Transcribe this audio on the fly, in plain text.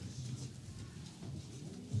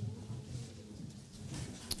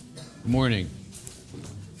Morning.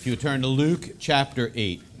 If you would turn to Luke chapter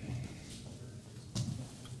 8.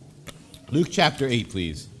 Luke chapter 8,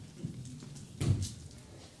 please.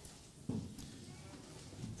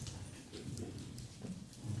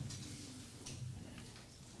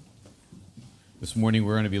 This morning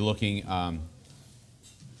we're going to be looking at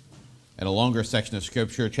a longer section of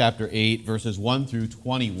Scripture, chapter 8, verses 1 through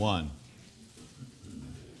 21.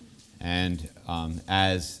 And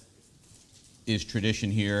as is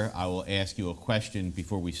tradition here, I will ask you a question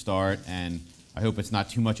before we start, and I hope it's not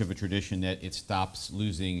too much of a tradition that it stops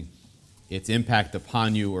losing its impact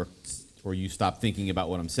upon you or you stop thinking about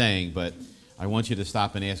what I'm saying, but I want you to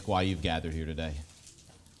stop and ask why you've gathered here today.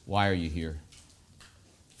 Why are you here?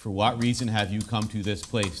 For what reason have you come to this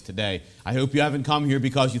place today? I hope you haven't come here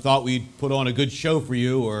because you thought we'd put on a good show for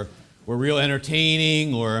you, or we're real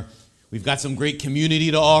entertaining, or we've got some great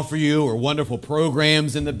community to offer you, or wonderful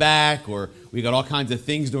programs in the back, or we got all kinds of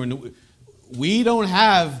things during the... We don't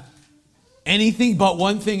have anything but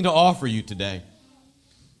one thing to offer you today.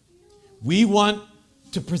 We want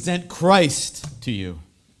to present Christ to you.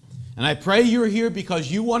 And I pray you're here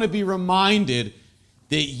because you want to be reminded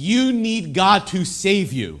that you need God to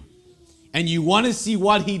save you. And you want to see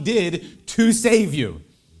what He did to save you.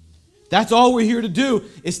 That's all we're here to do,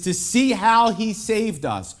 is to see how He saved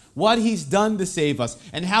us, what He's done to save us,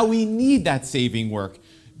 and how we need that saving work.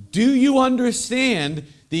 Do you understand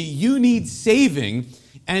that you need saving,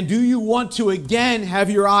 and do you want to again have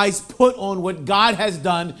your eyes put on what God has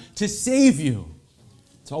done to save you?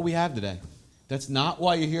 That's all we have today. That's not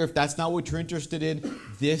why you're here. If that's not what you're interested in,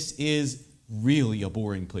 this is really a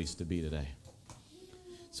boring place to be today.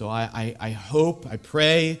 So I hope, I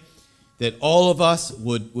pray that all of us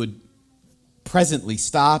would presently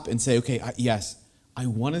stop and say, okay, yes, I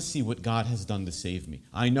want to see what God has done to save me.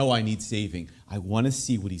 I know I need saving. I want to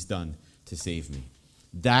see what He's done to save me.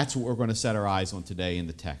 That's what we're going to set our eyes on today in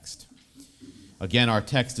the text. Again, our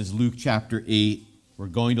text is Luke chapter 8. We're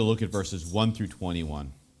going to look at verses 1 through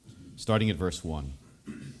 21, starting at verse 1.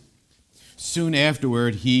 Soon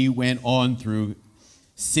afterward, He went on through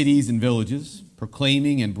cities and villages,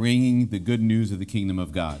 proclaiming and bringing the good news of the kingdom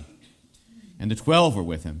of God. And the 12 were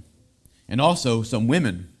with Him, and also some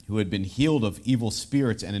women who had been healed of evil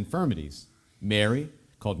spirits and infirmities. Mary,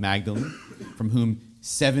 called Magdalene, from whom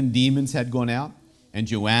 7 demons had gone out, and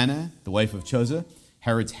Joanna, the wife of Chuza,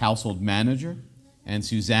 Herod's household manager, and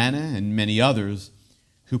Susanna, and many others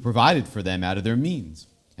who provided for them out of their means.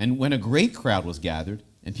 And when a great crowd was gathered,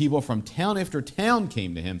 and people from town after town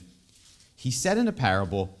came to Him, He said in a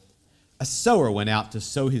parable, a sower went out to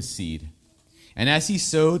sow his seed. And as he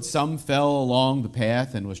sowed, some fell along the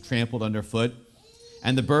path and was trampled underfoot,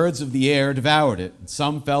 and the birds of the air devoured it. And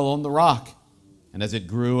some fell on the rock, and as it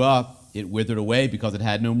grew up, it withered away because it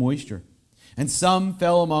had no moisture. And some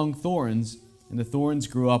fell among thorns, and the thorns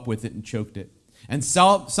grew up with it and choked it. And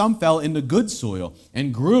some fell into good soil,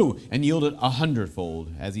 and grew and yielded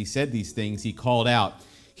 100-fold. As He said these things, He called out,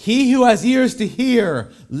 "He who has ears to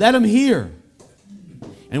hear, let him hear."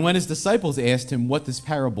 And when His disciples asked Him what this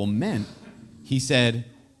parable meant, He said,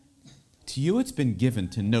 "To you it's been given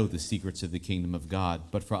to know the secrets of the kingdom of God,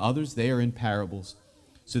 but for others they are in parables,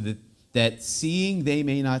 so that seeing they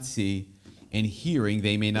may not see, and hearing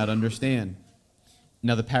they may not understand."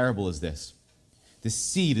 Now the parable is this. The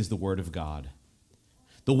seed is the word of God.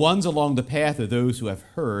 The ones along the path are those who have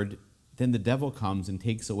heard. Then the devil comes and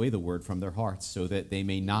takes away the word from their hearts, so that they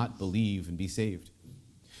may not believe and be saved.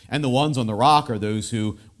 And the ones on the rock are those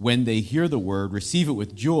who, when they hear the word, receive it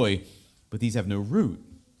with joy, but these have no root.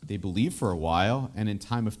 They believe for a while, and in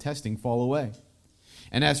time of testing fall away.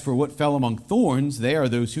 And as for what fell among thorns, they are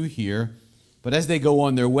those who hear, but as they go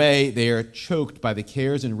on their way, they are choked by the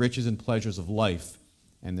cares and riches and pleasures of life,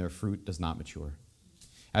 and their fruit does not mature.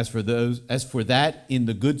 As for that in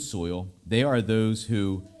the good soil, they are those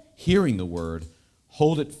who, hearing the word,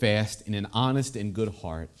 hold it fast in an honest and good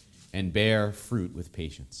heart, and bear fruit with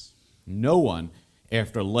patience. No one,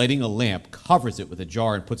 after lighting a lamp, covers it with a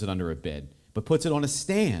jar and puts it under a bed, but puts it on a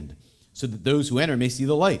stand, so that those who enter may see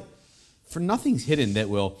the light. For nothing's hidden that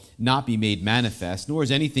will not be made manifest, nor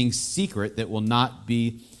is anything secret that will not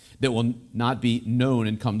be known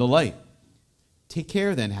and come to light. Take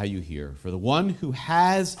care then how you hear, for the one who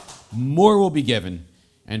has, more will be given,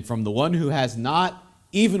 and from the one who has not,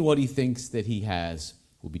 even what he thinks that he has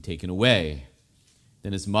will be taken away.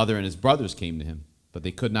 Then his mother and his brothers came to him, but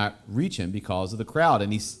they could not reach him because of the crowd.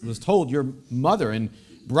 And he was told, "Your mother and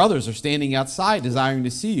brothers are standing outside desiring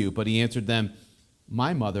to see you." But he answered them,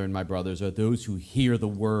 "My mother and my brothers are those who hear the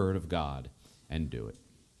word of God and do it."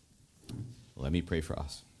 Let me pray for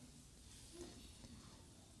us.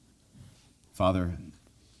 Father,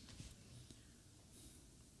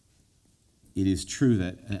 it is true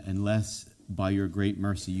that unless by your great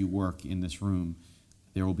mercy you work in this room,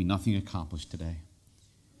 there will be nothing accomplished today.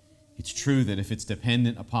 It's true that if it's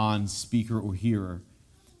dependent upon speaker or hearer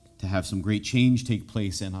to have some great change take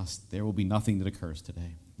place in us, there will be nothing that occurs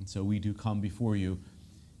today. And so we do come before you,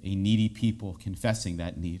 a needy people, confessing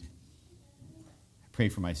that need. I pray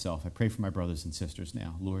for myself. I pray for my brothers and sisters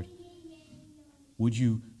now. Lord, would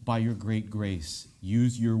you, by your great grace,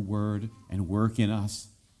 use your word and work in us?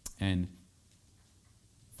 And,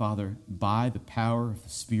 Father, by the power of the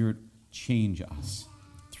Spirit, change us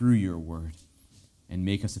through your word and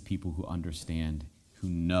make us a people who understand, who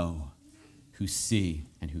know, who see,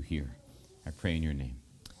 and who hear. I pray in your name.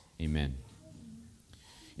 Amen.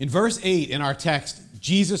 In verse 8 in our text,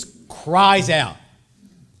 Jesus cries out.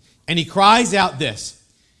 And he cries out this: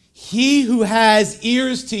 "He who has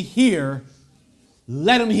ears to hear,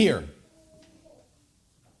 let him hear."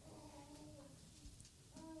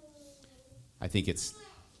 I think it's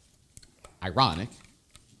ironic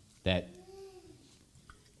that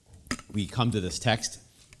we come to this text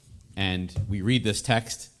and we read this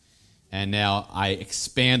text, and now I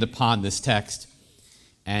expand upon this text,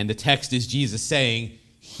 and the text is Jesus saying,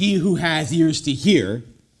 "He who has ears to hear,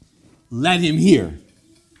 let him hear."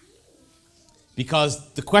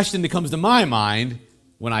 Because the question that comes to my mind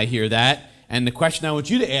when I hear that, and the question I want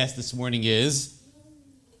you to ask this morning is,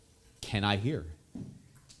 can I hear?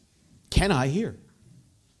 Can I hear?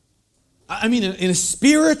 I mean, in a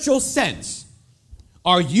spiritual sense,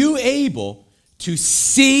 are you able to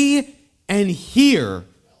see and hear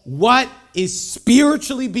what is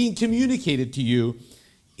spiritually being communicated to you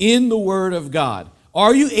in the Word of God?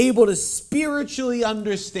 Are you able to spiritually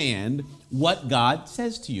understand what God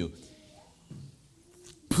says to you?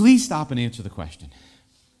 Please stop and answer the question.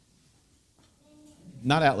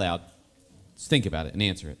 Not out loud. Just think about it and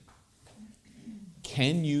answer it.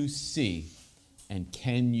 Can you see and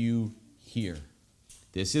can you hear?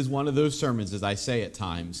 This is one of those sermons, as I say at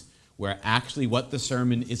times, where actually what the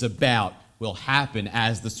sermon is about will happen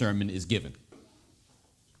as the sermon is given.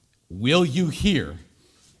 Will you hear?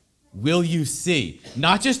 Will you see?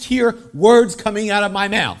 Not just hear words coming out of my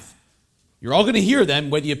mouth. You're all going to hear them,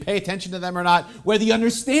 whether you pay attention to them or not, whether you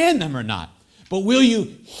understand them or not. But will you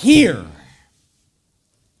hear?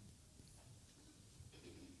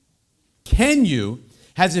 Can you?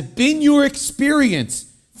 Has it been your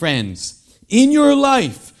experience, friends, in your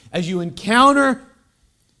life as you encounter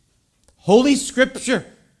Holy Scripture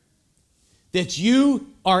that you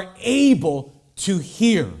are able to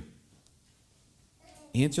hear?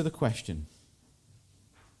 Answer the question.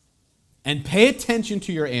 And pay attention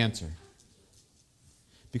to your answer.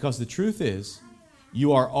 Because the truth is,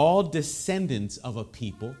 you are all descendants of a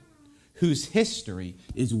people whose history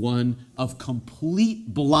is one of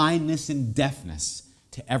complete blindness and deafness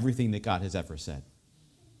to everything that God has ever said.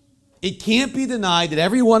 It can't be denied that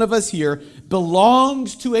every one of us here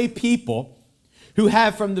belongs to a people who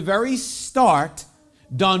have from the very start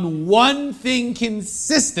done one thing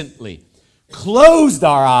consistently: closed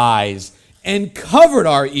our eyes and covered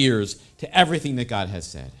our ears to everything that God has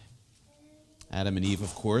said. Adam and Eve,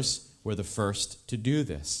 of course, were the first to do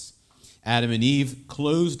this. Adam and Eve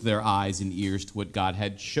closed their eyes and ears to what God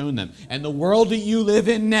had shown them. And the world that you live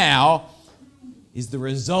in now is the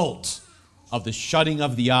result of the shutting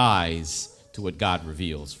of the eyes to what God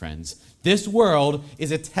reveals, friends. This world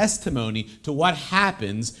is a testimony to what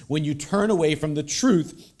happens when you turn away from the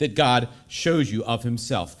truth that God shows you of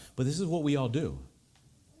himself. But this is what we all do.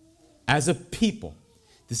 As a people,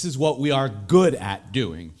 this is what we are good at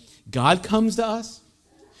doing. God comes to us.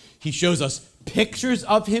 He shows us pictures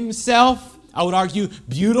of himself. I would argue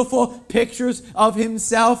beautiful pictures of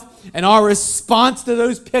himself. And our response to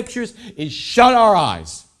those pictures is shut our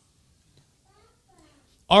eyes.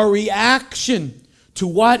 Our reaction to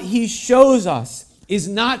what he shows us is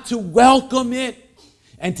not to welcome it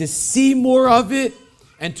and to see more of it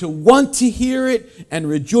and to want to hear it and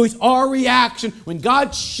rejoice. Our reaction when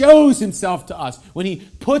God shows himself to us, when he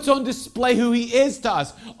puts on display who he is to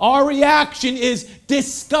us, our reaction is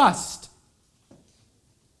disgust.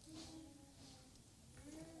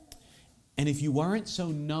 And if you weren't so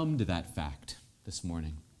numb to that fact this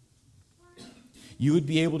morning, you would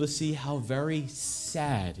be able to see how very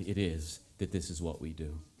sad it is that this is what we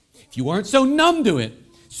do. If you weren't so numb to it,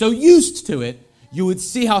 so used to it, you would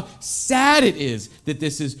see how sad it is that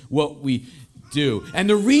this is what we do. And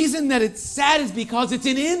the reason that it's sad is because it's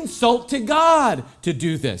an insult to God to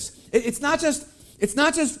do this. It's not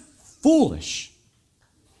just foolish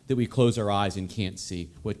that we close our eyes and can't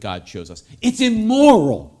see what God shows us. It's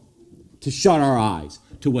immoral to shut our eyes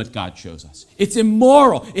to what God shows us. It's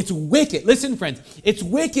immoral. It's wicked. Listen, friends, it's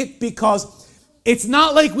wicked because it's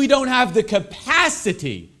not like we don't have the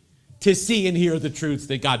capacity to see and hear the truths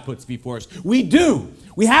that God puts before us. We do.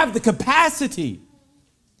 We have the capacity.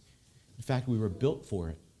 In fact, we were built for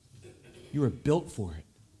it. You were built for it.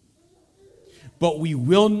 But we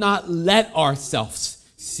will not let ourselves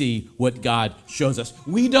see what God shows us.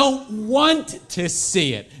 We don't want to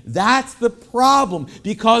see it. That's the problem,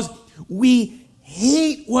 because we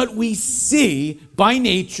hate what we see by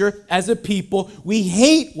nature as a people. We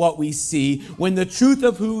hate what we see when the truth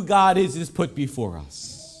of who God is put before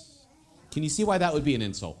us. Can you see why that would be an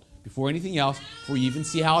insult? Before anything else, before you even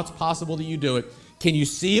see how it's possible that you do it, can you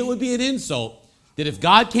see it would be an insult that if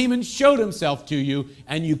God came and showed himself to you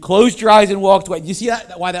and you closed your eyes and walked away? Do you see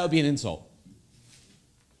why that would be an insult?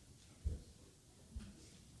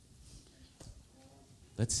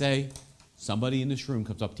 Let's say somebody in this room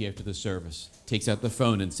comes up to you after the service, takes out the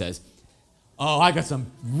phone and says, "Oh, I got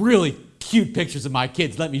some really cute pictures of my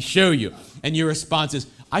kids. Let me show you." And your response is,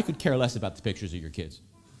 "I could care less about the pictures of your kids."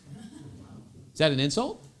 Is that an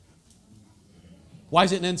insult? Why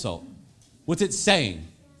is it an insult? What's it saying?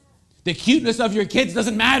 The cuteness of your kids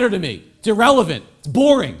doesn't matter to me. It's irrelevant. It's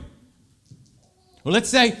boring. Well, let's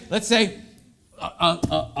say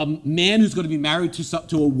a man who's going to be married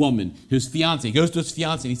to a woman, his fiance, goes to his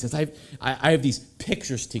fiance and he says, I have these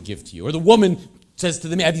pictures to give to you. Or the woman says to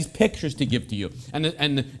the man, "I have these pictures to give to you." And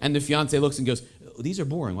the fiance looks and goes, "These are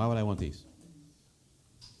boring. Why would I want these?"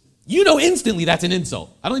 You know instantly that's an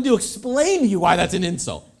insult. I don't need to explain to you why that's an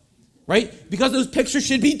insult. Right? Because those pictures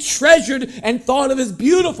should be treasured and thought of as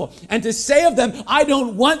beautiful. And to say of them, "I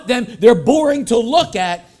don't want them, they're boring to look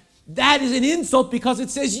at," that is an insult because it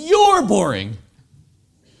says you're boring.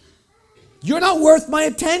 You're not worth my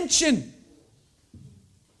attention.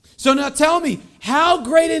 So now tell me, how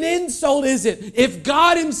great an insult is it if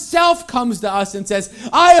God himself comes to us and says,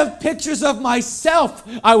 "I have pictures of myself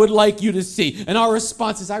I would like you to see." And our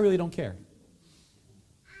response is, "I really don't care."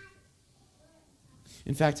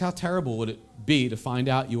 In fact, how terrible would it be to find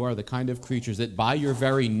out you are the kind of creatures that by your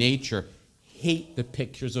very nature hate the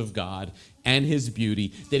pictures of God and his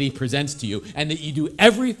beauty that he presents to you, and that you do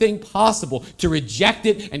everything possible to reject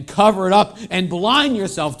it and cover it up and blind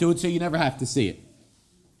yourself to it so you never have to see it.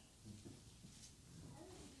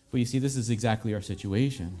 But you see, this is exactly our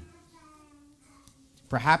situation.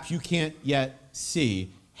 Perhaps you can't yet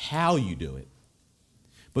see how you do it,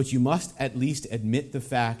 but you must at least admit the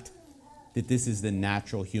fact that this is the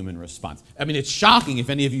natural human response. I mean, it's shocking if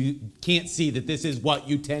any of you can't see that this is what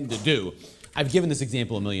you tend to do. I've given this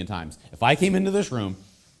example a million times. If I came into this room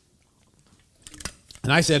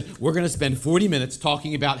and I said, "We're going to spend 40 minutes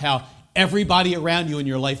talking about how everybody around you in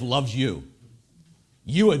your life loves you,"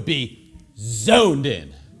 you would be zoned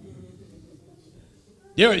in.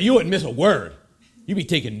 You wouldn't miss a word. You'd be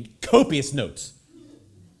taking copious notes.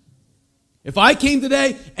 If I came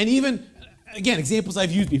today, and even, again, examples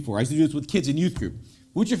I've used before. I used to do this with kids in youth group.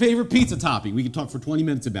 What's your favorite pizza topping? We could talk for 20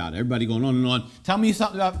 minutes about it. Everybody going on and on. Tell me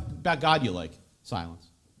something about God you like. Silence.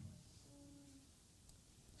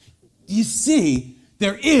 You see,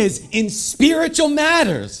 there is, in spiritual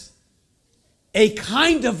matters, a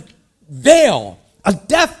kind of veil, a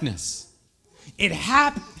deafness.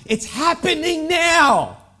 It's happening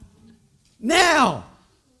now. Now.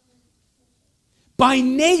 By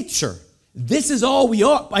nature, this is all we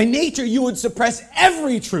are. By nature, you would suppress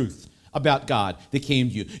every truth about God that came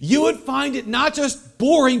to you. You would find it not just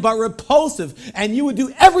boring, but repulsive, and you would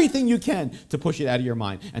do everything you can to push it out of your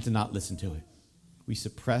mind and to not listen to it. We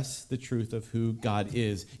suppress the truth of who God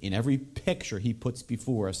is in every picture he puts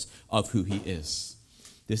before us of who he is.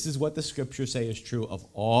 This is what the scriptures say is true of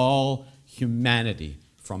all humanity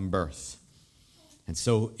from birth. And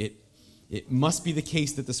so it must be the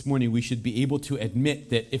case that this morning we should be able to admit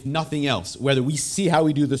that, if nothing else, whether we see how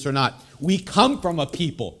we do this or not, we come from a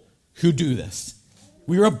people who do this.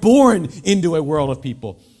 We are born into a world of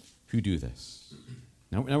people who do this.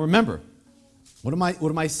 Now remember, what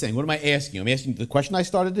am I saying? What am I asking? I'm asking, the question I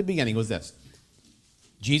started at the beginning was this.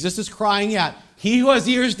 Jesus is crying out, "He who has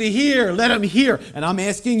ears to hear, let him hear." And I'm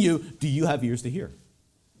asking you, do you have ears to hear?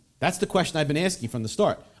 That's the question I've been asking from the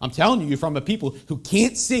start. I'm telling you, you're from a people who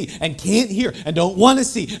can't see and can't hear and don't want to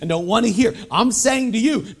see and don't want to hear. I'm saying to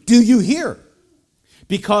you, do you hear?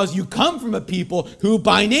 Because you come from a people who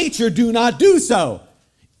by nature do not do so.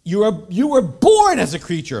 You were born as a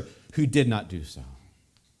creature who did not do so.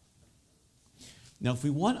 Now, if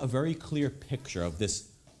we want a very clear picture of this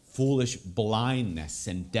foolish blindness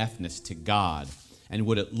and deafness to God and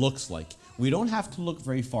what it looks like, we don't have to look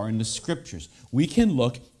very far in the scriptures. We can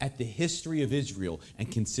look at the history of Israel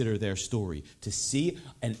and consider their story to see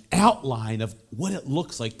an outline of what it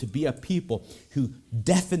looks like to be a people who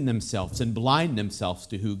deafen themselves and blind themselves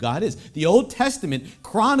to who God is. The Old Testament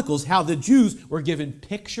chronicles how the Jews were given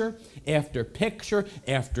picture after picture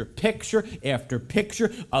after picture after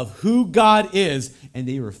picture of who God is, and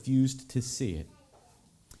they refused to see it.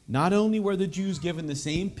 Not only were the Jews given the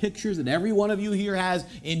same pictures that every one of you here has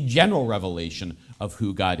in general revelation of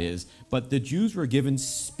who God is, but the Jews were given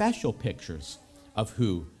special pictures of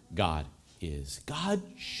who God is. God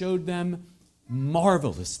showed them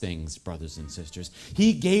marvelous things, brothers and sisters.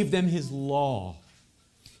 He gave them his law.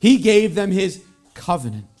 He gave them his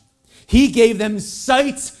covenant. He gave them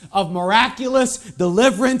sights of miraculous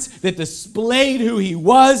deliverance that displayed who he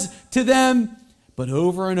was to them. But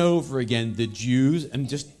over and over again, the Jews, and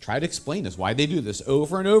just try to explain this, why they do this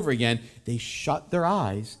over and over again, they shut their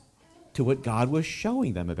eyes to what God was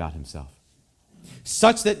showing them about himself.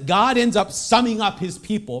 Such that God ends up summing up his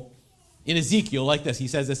people in Ezekiel like this. He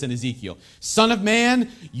says this in Ezekiel. Son of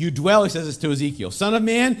man, you dwell, he says this to Ezekiel. Son of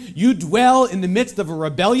man, you dwell in the midst of a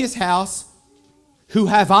rebellious house who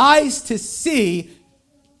have eyes to see,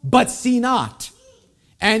 but see not,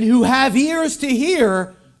 and who have ears to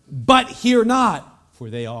hear, but hear not, for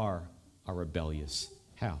they are a rebellious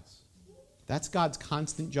house. That's God's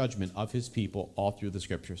constant judgment of his people all through the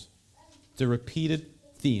scriptures. It's a repeated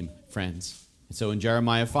theme, friends. And so in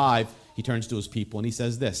Jeremiah 5, he turns to his people and he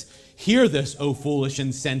says this, hear this, O foolish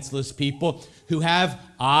and senseless people, who have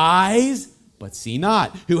eyes, but see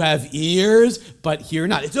not, who have ears, but hear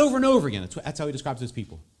not. It's over and over again. That's how he describes his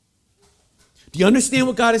people. Do you understand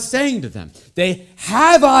what God is saying to them? They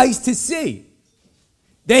have eyes to see.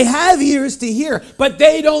 They have ears to hear, but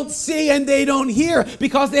they don't see and they don't hear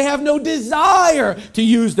because they have no desire to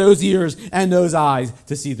use those ears and those eyes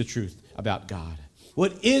to see the truth about God.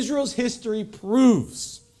 What Israel's history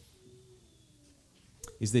proves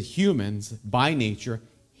is that humans, by nature,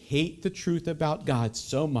 hate the truth about God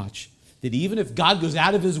so much that even if God goes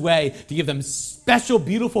out of his way to give them special,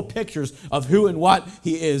 beautiful pictures of who and what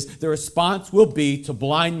he is, the response will be to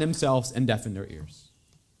blind themselves and deafen their ears.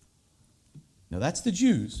 Now, that's the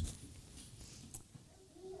Jews.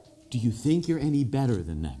 Do you think you're any better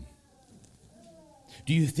than them?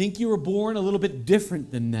 Do you think you were born a little bit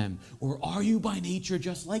different than them? Or are you by nature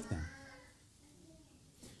just like them?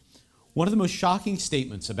 One of the most shocking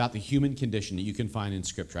statements about the human condition that you can find in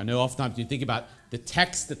Scripture. I know oftentimes you think about the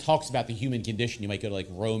text that talks about the human condition. You might go to like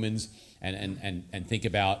Romans and think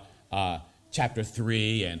about chapter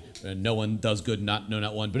 3 and no one does good, not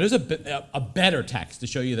one. But there's a better text to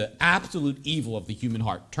show you the absolute evil of the human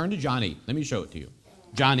heart. Turn to John 8. Let me show it to you.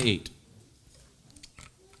 John 8.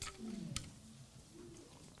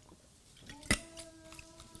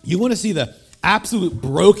 You want to see the absolute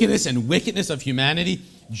brokenness and wickedness of humanity?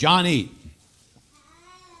 John 8.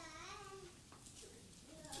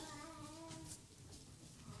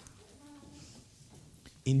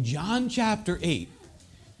 In John chapter 8,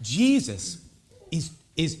 Jesus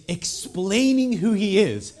is explaining who he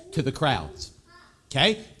is to the crowds.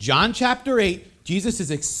 Okay? John chapter 8, Jesus is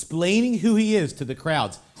explaining who he is to the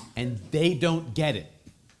crowds, and they don't get it.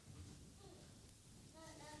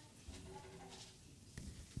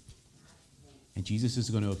 And Jesus is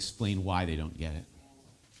going to explain why they don't get it.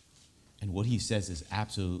 And what he says is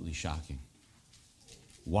absolutely shocking.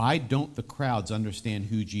 Why don't the crowds understand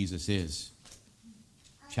who Jesus is?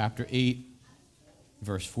 Chapter 8,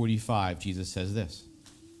 verse 45, Jesus says this.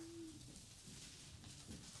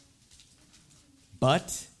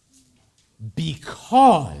 But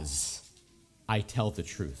because I tell the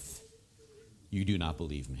truth, you do not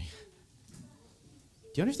believe me.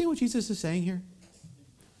 Do you understand what Jesus is saying here?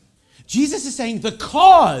 Jesus is saying the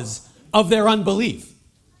cause of their unbelief.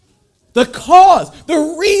 The cause,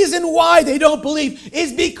 the reason why they don't believe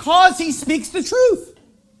is because he speaks the truth.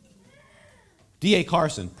 D.A.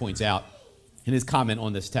 Carson points out in his comment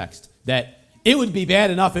on this text that it would be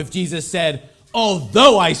bad enough if Jesus said,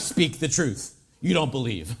 although I speak the truth, you don't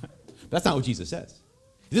believe. That's not what Jesus says.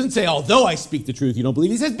 He doesn't say, although I speak the truth, you don't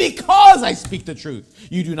believe. He says, because I speak the truth,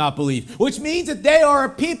 you do not believe. Which means that they are a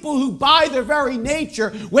people who, by their very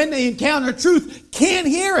nature, when they encounter truth, can't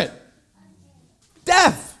hear it.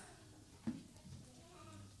 Deaf.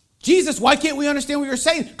 Jesus, why can't we understand what you're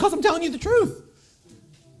saying? Because I'm telling you the truth.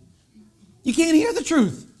 You can't hear the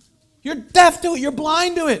truth. You're deaf to it. You're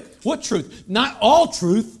blind to it. What truth? Not all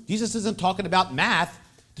truth. Jesus isn't talking about math.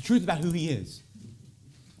 The truth about who he is.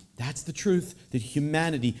 That's the truth that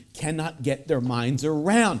humanity cannot get their minds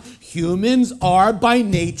around. Humans are by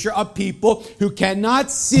nature a people who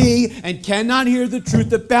cannot see and cannot hear the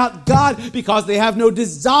truth about God because they have no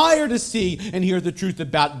desire to see and hear the truth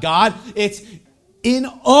about God. It's in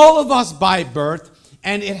all of us by birth,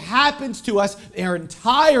 and it happens to us our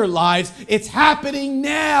entire lives. It's happening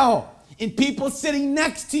now in people sitting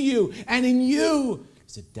next to you and in you.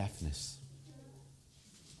 It's a deafness.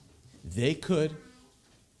 They could...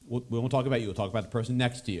 We won't talk about you. We'll talk about the person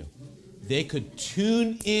next to you. They could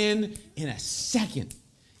tune in a second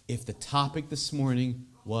if the topic this morning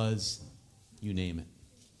was, you name it.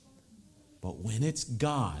 But when it's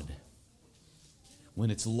God,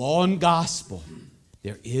 when it's law and gospel,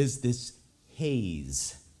 there is this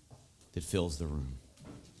haze that fills the room.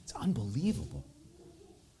 It's unbelievable.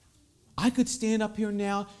 I could stand up here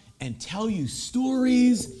now and tell you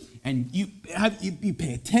stories, and you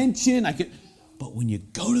pay attention. But when you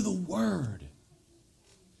go to the Word,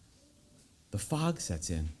 the fog sets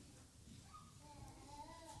in.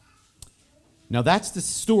 Now that's the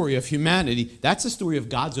story of humanity. That's the story of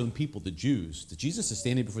God's own people, the Jews. That Jesus is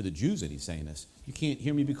standing before the Jews and he's saying this. You can't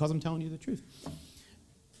hear me because I'm telling you the truth.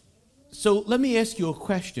 So let me ask you a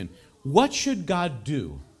question. What should God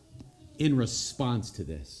do in response to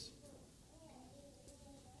this?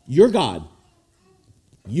 You're God.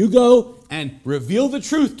 You go and reveal the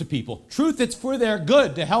truth to people. Truth that's for their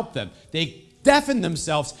good, to help them. They deafen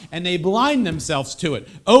themselves and they blind themselves to it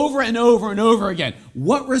over and over and over again.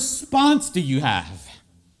 What response do you have?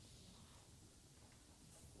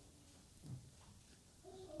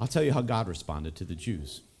 I'll tell you how God responded to the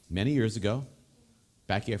Jews. Many years ago,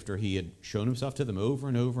 back after he had shown himself to them over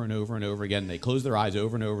and over and over and over again, they closed their eyes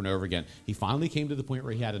over and over and over again. He finally came to the point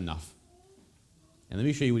where he had enough. And let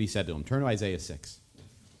me show you what he said to them. Turn to Isaiah 6.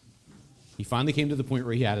 He finally came to the point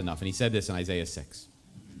where he had enough, and he said this in Isaiah 6.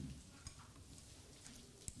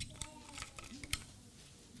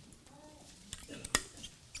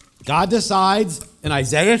 God decides in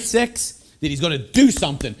Isaiah 6 that he's going to do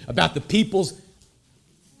something about the people's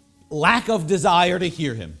lack of desire to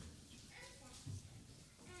hear him.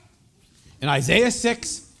 In Isaiah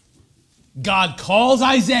 6, God calls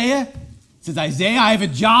Isaiah, says, Isaiah, I have a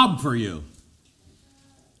job for you.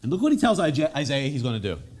 And look what he tells Isaiah he's going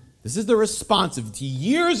to do. This is the response to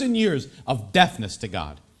years and years of deafness to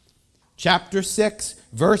God. Chapter 6,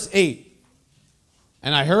 verse 8.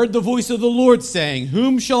 And I heard the voice of the Lord saying,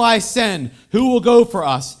 whom shall I send? Who will go for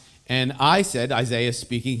us? And I said, Isaiah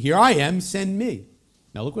speaking, here I am, send me.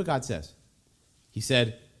 Now look what God says. He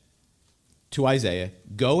said to Isaiah,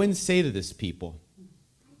 go and say to this people,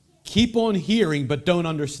 keep on hearing but don't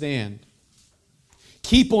understand.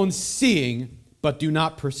 Keep on seeing but do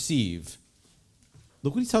not perceive.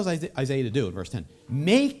 Look what he tells Isaiah to do in verse 10.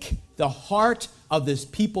 Make the heart of this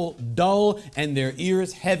people dull and their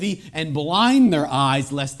ears heavy and blind their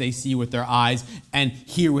eyes lest they see with their eyes and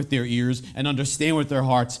hear with their ears and understand with their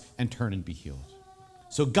hearts and turn and be healed.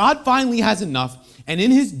 So God finally has enough, and in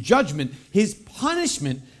his judgment, his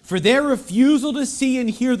punishment for their refusal to see and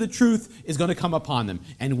hear the truth is going to come upon them.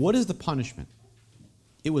 And what is the punishment?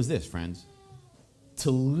 It was this, friends. To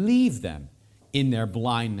leave them in their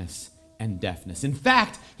blindness and deafness. In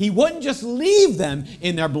fact, he wouldn't just leave them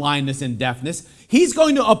in their blindness and deafness. He's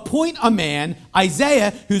going to appoint a man,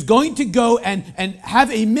 Isaiah, who's going to go and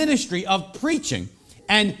have a ministry of preaching.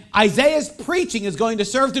 And Isaiah's preaching is going to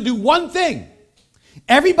serve to do one thing.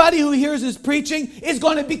 Everybody who hears his preaching is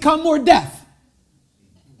going to become more deaf.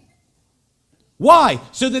 Why?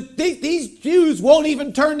 So that these Jews won't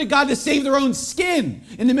even turn to God to save their own skin.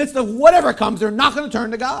 In the midst of whatever comes, they're not going to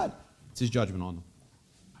turn to God. It's his judgment on them.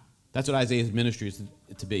 That's what Isaiah's ministry is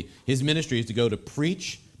to be. His ministry is to go to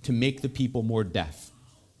preach to make the people more deaf,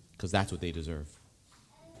 because that's what they deserve.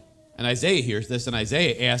 And Isaiah hears this, and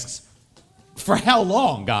Isaiah asks, for how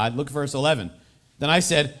long, God? Look at verse 11. Then I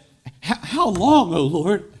said, how long, O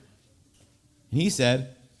Lord? And he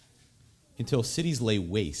said, until cities lay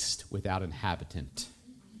waste without inhabitant,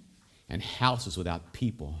 and houses without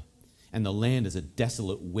people, and the land is a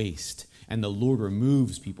desolate waste, and the Lord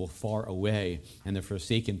removes people far away, and the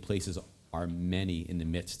forsaken places are many in the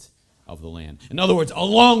midst of the land. In other words, a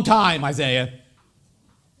long time, Isaiah.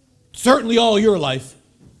 Certainly all your life.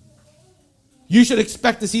 You should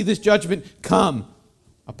expect to see this judgment come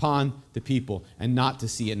upon the people and not to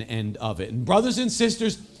see an end of it. And brothers and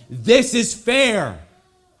sisters, this is fair.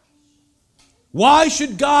 Why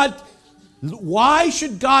should God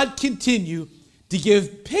continue to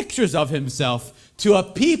give pictures of himself to a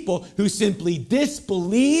people who simply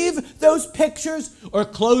disbelieve those pictures or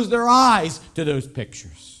close their eyes to those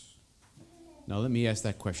pictures? Now, let me ask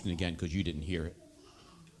that question again, because you didn't hear it.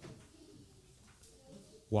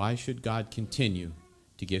 Why should God continue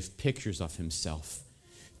to give pictures of himself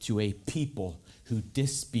to a people who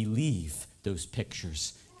disbelieve those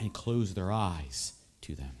pictures and close their eyes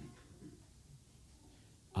to them?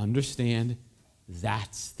 Understand,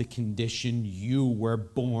 that's the condition you were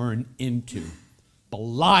born into.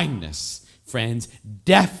 Blindness, friends,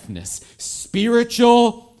 deafness,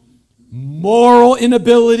 spiritual, moral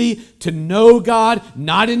inability to know God,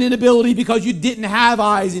 not an inability because you didn't have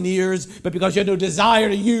eyes and ears, but because you had no desire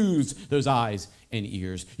to use those eyes and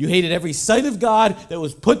ears. You hated every sight of God that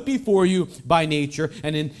was put before you by nature.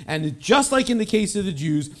 And just like in the case of the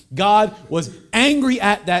Jews, God was angry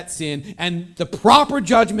at that sin, and the proper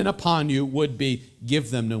judgment upon you would be,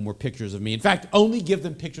 give them no more pictures of me. In fact, only give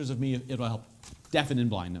them pictures of me if it'll help deafen and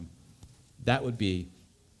blind them. That would be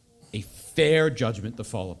a fair judgment to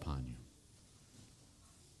fall upon you.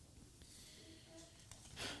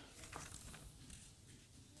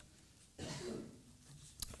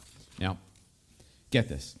 Now, get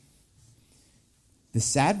this. The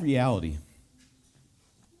sad reality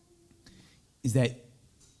is that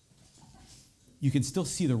you can still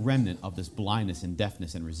see the remnant of this blindness and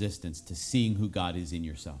deafness and resistance to seeing who God is in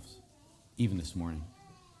yourselves, even this morning.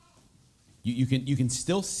 You can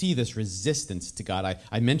still see this resistance to God.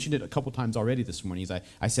 I mentioned it a couple times already this morning. As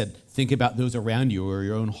I said, think about those around you or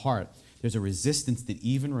your own heart. There's a resistance that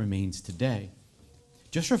even remains today.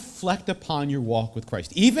 Just reflect upon your walk with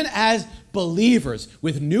Christ. Even as believers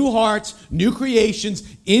with new hearts, new creations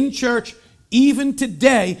in church, even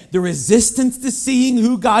today, the resistance to seeing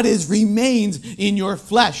who God is remains in your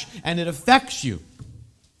flesh, and it affects you.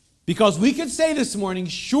 Because we could say this morning,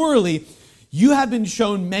 surely you have been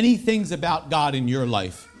shown many things about God in your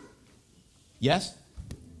life. Yes?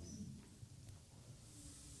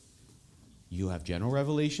 You have general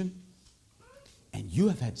revelation, and you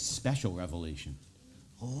have had special revelation.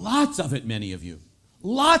 Lots of it, many of you.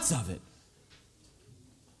 Lots of it.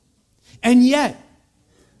 And yet,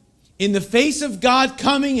 in the face of God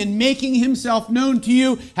coming and making himself known to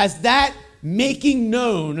you, has that making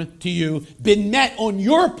known to you been met on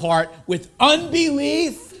your part with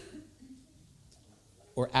unbelief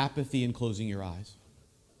or apathy and closing your eyes?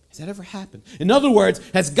 Has that ever happened? In other words,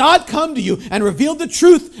 has God come to you and revealed the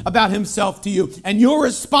truth about himself to you, and your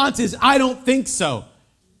response is, I don't think so?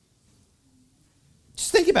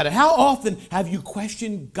 Just think about it. How often have you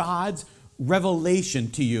questioned God's revelation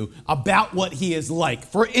to you about what he is like?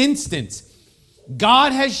 For instance,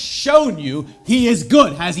 God has shown you he is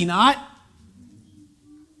good, has he not?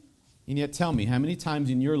 And yet tell me, how many times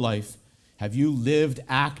in your life have you lived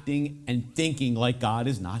acting and thinking like God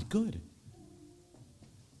is not good?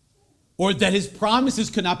 Or that his promises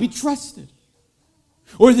could not be trusted?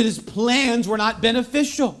 Or that his plans were not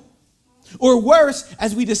beneficial? Or worse,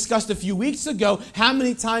 as we discussed a few weeks ago, how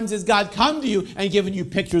many times has God come to you and given you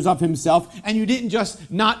pictures of himself, and you didn't just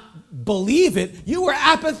not believe it, you were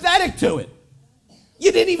apathetic to it.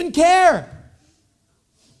 You didn't even care.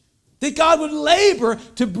 That God would labor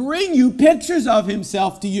to bring you pictures of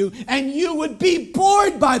himself to you, and you would be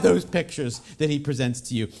bored by those pictures that he presents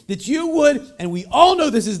to you. That you would, and we all know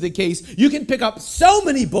this is the case, you can pick up so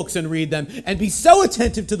many books and read them and be so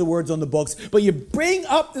attentive to the words on the books, but you bring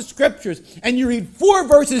up the scriptures and you read 4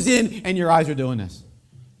 verses in and your eyes are doing this.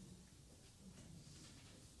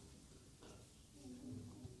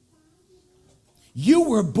 You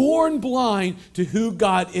were born blind to who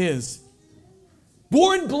God is.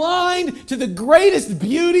 Born blind to the greatest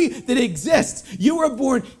beauty that exists. You were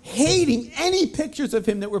born hating any pictures of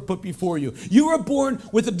him that were put before you. You were born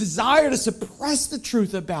with a desire to suppress the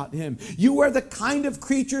truth about him. You are the kind of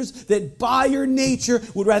creatures that by your nature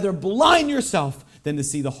would rather blind yourself than to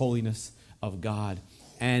see the holiness of God.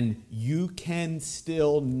 And you can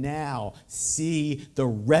still now see the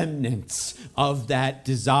remnants of that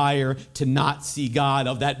desire to not see God,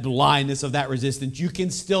 of that blindness, of that resistance. You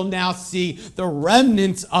can still now see the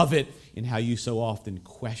remnants of it in how you so often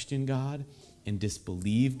question God and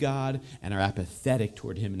disbelieve God and are apathetic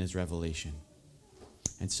toward him and his revelation.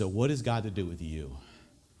 And so what is God to do with you?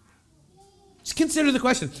 Just consider the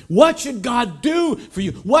question. What should God do for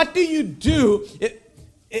you? What do you do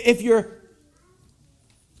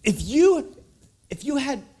if you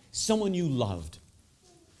had someone you loved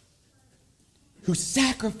who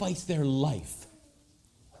sacrificed their life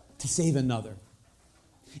to save another,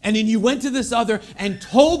 and then you went to this other and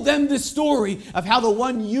told them the story of how the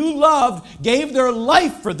one you loved gave their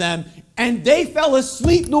life for them, and they fell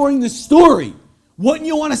asleep during the story, wouldn't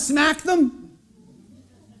you want to smack them?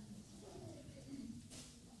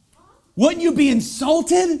 Wouldn't you be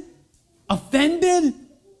insulted? Offended?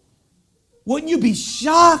 Wouldn't you be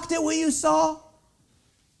shocked at what you saw?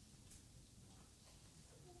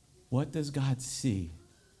 What does God see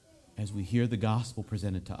as we hear the gospel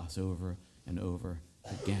presented to us over and over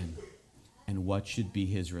again? And what should be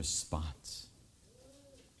his response?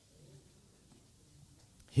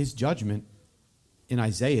 His judgment in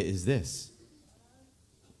Isaiah is this: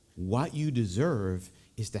 what you deserve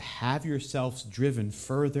is to have yourselves driven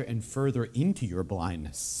further and further into your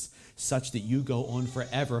blindness, such that you go on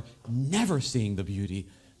forever never seeing the beauty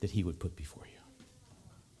that he would put before you.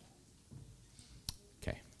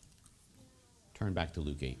 Okay. Turn back to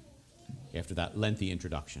Luke 8 after that lengthy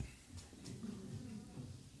introduction.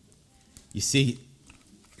 You see,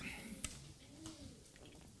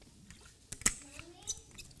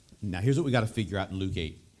 now here's what we got to figure out in Luke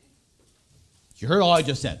 8. You heard all I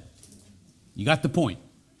just said. You got the point.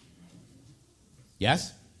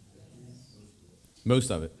 Yes?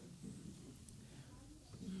 Most of it.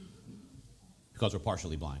 Because we're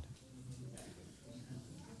partially blind.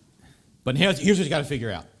 But here's what you got to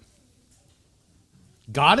figure out.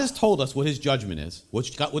 God has told us what his judgment is. What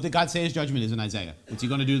did God say his judgment is in Isaiah? What's he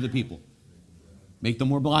going to do to the people? Make them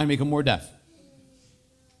more blind, make them more deaf.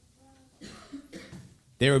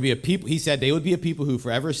 There would be a people, he said, they would be a people who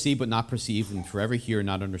forever see but not perceive, and forever hear and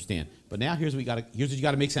not understand. But now here's what you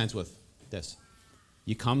got to make sense with this.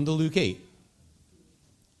 You come to Luke 8,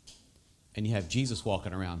 and you have Jesus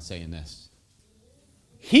walking around saying this: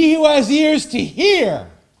 he who has ears to hear,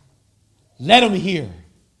 let him hear.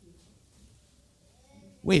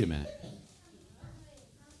 Wait a minute.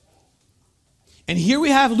 And here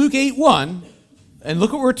we have Luke 8:1, and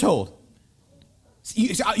look what we're told.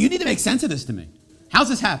 You need to make sense of this to me. How's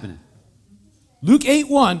this happening? Luke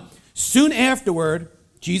 8:1, soon afterward,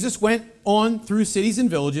 Jesus went on through cities and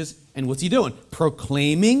villages, and what's he doing?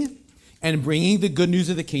 Proclaiming and bringing the good news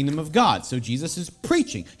of the kingdom of God. So Jesus is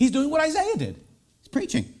preaching. He's doing what Isaiah did. He's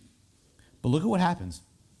preaching. But look at what happens.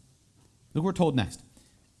 Look what we're told next.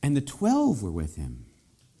 And the 12 were with him,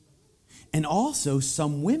 and also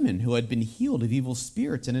some women who had been healed of evil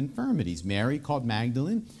spirits and infirmities. Mary, called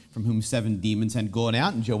Magdalene, from whom 7 demons had gone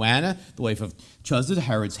out, and Joanna, the wife of Chuza,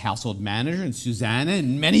 Herod's household manager, and Susanna,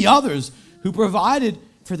 and many others who provided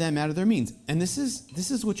for them out of their means. And this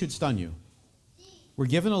is what should stun you. We're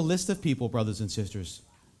given a list of people, brothers and sisters,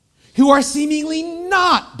 who are seemingly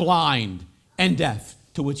not blind and deaf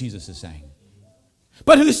to what Jesus is saying,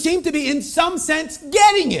 but who seem to be, in some sense,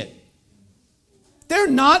 getting it. They're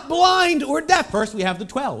not blind or deaf. First, we have the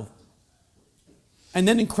 12. And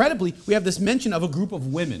then, incredibly, we have this mention of a group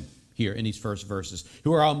of women here in these first verses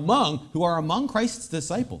who are among Christ's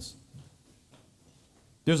disciples.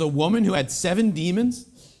 There's a woman who had 7 demons.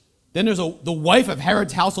 Then there's the wife of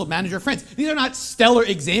Herod's household manager. Friends, these are not stellar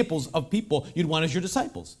examples of people you'd want as your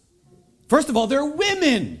disciples. First of all, they're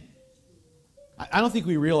women. I don't think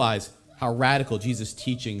we realize how radical Jesus'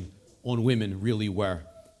 teaching on women really were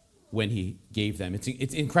when he gave them.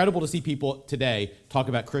 It's incredible to see people today talk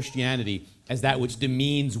about Christianity as that which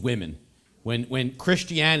demeans women. When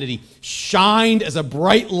Christianity shined as a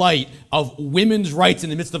bright light of women's rights in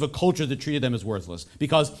the midst of a culture that treated them as worthless.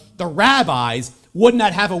 Because the rabbis would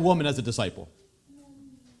not have a woman as a disciple,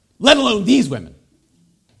 let alone these women.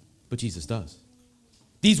 But Jesus does.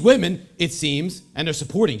 These women, it seems, and they're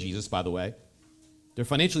supporting Jesus, by the way. They're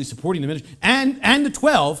financially supporting the ministry. And the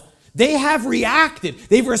 12, they have reacted.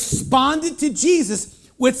 They've responded to Jesus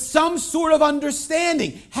with some sort of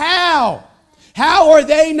understanding. How? How are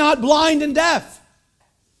they not blind and deaf?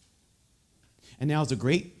 And now as a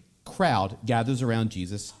great crowd gathers around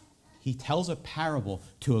Jesus, he tells a parable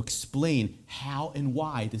to explain how and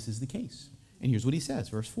why this is the case. And here's what he says,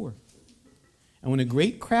 verse 4. And when a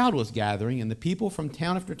great crowd was gathering and the people from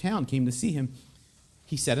town after town came to see him,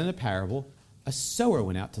 he said in a parable, a sower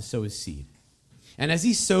went out to sow his seed. And as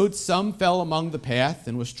he sowed, some fell among the path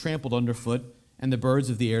and was trampled underfoot, and the birds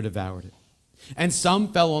of the air devoured it. And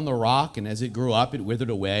some fell on the rock, and as it grew up, it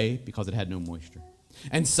withered away because it had no moisture.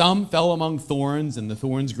 And some fell among thorns, and the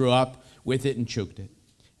thorns grew up with it and choked it.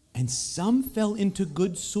 And some fell into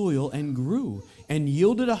good soil and grew and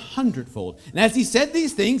yielded 100-fold. And as he said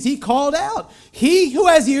these things, he called out, he who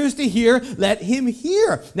has ears to hear, let him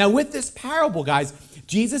hear. Now with this parable, guys,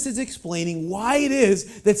 Jesus is explaining why it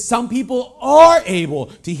is that some people are able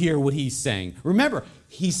to hear what he's saying. Remember,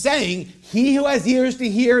 he's saying, he who has ears to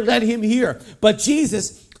hear, let him hear. But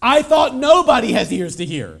Jesus, I thought nobody has ears to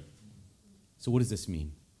hear. So what does this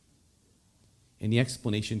mean? And the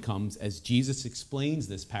explanation comes as Jesus explains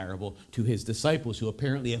this parable to his disciples, who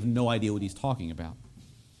apparently have no idea what he's talking about.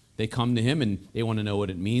 They come to him and they want to know what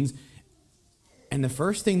it means. And the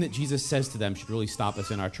first thing that Jesus says to them should really stop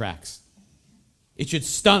us in our tracks. It should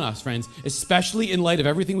stun us, friends, especially in light of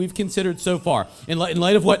everything we've considered so far, in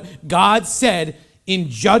light of what God said in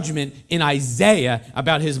judgment in Isaiah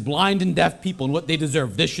about his blind and deaf people and what they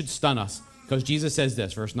deserve. This should stun us, because Jesus says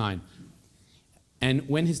this, verse 9. And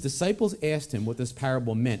when his disciples asked him what this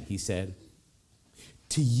parable meant, he said,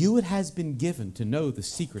 "To you it has been given to know the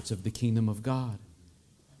secrets of the kingdom of God.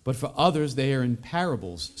 But for others they are in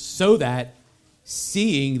parables, so that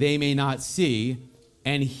seeing they may not see,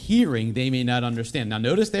 and hearing they may not understand." Now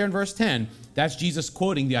notice there in verse 10, that's Jesus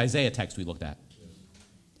quoting the Isaiah text we looked at.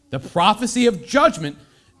 The prophecy of judgment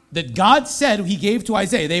that God said he gave to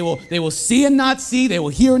Isaiah. They will see and not see, they will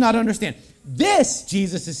hear and not understand. This,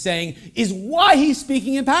 Jesus is saying, is why he's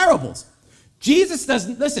speaking in parables. Jesus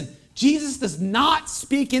does not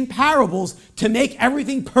speak in parables to make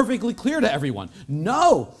everything perfectly clear to everyone.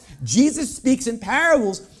 No, Jesus speaks in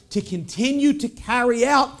parables to continue to carry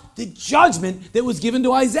out the judgment that was given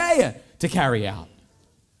to Isaiah to carry out.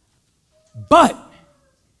 But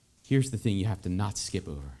here's the thing you have to not skip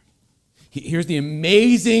over. Here's the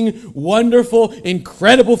amazing, wonderful,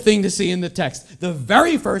 incredible thing to see in the text. The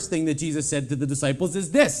very first thing that Jesus said to the disciples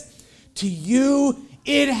is this: "To you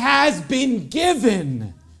it has been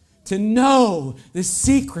given to know the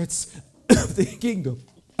secrets of the kingdom,"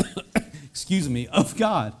 of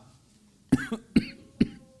God.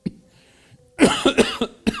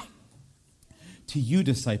 To you,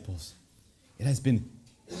 disciples, it has been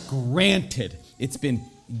granted. It's been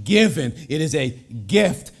given. It is a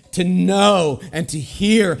gift to know and to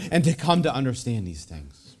hear and to come to understand these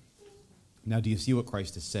things. Now, do you see what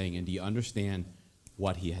Christ is saying? And do you understand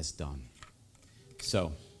what he has done?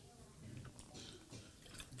 So,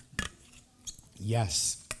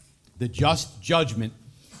 yes, the just judgment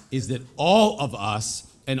is that all of us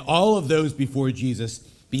and all of those before Jesus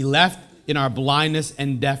be left in our blindness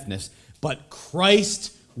and deafness. But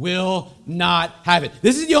Christ will not have it.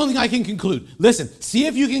 This is the only thing I can conclude. Listen, see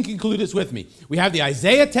if you can conclude this with me. We have the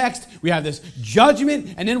Isaiah text, we have this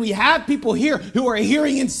judgment, and then we have people here who are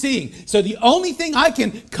hearing and seeing. So the only thing I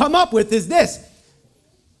can come up with is this: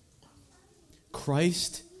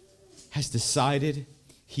 Christ has decided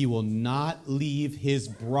he will not leave his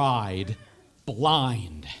bride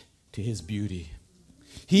blind to his beauty.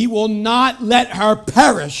 He will not let her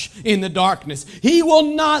perish in the darkness. He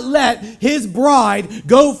will not let his bride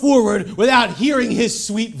go forward without hearing his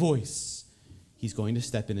sweet voice. He's going to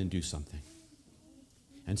step in and do something.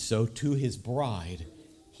 And so to his bride,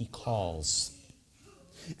 he calls.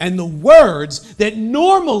 And the words that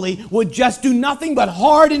normally would just do nothing but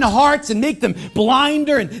harden hearts and make them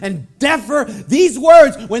blinder and deafer, these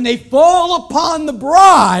words, when they fall upon the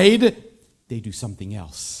bride, they do something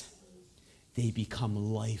else. They become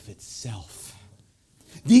life itself.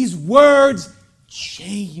 These words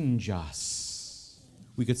change us.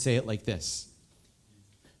 We could say it like this: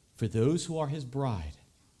 for those who are his bride,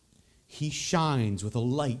 he shines with a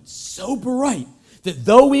light so bright that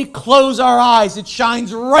though we close our eyes, it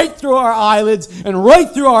shines right through our eyelids and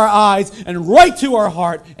right through our eyes and right to our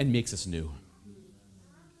heart and makes us new.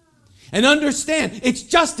 And understand, it's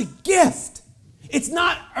just a gift. It's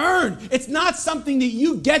not earned. It's not something that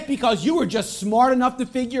you get because you were just smart enough to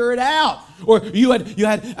figure it out, or you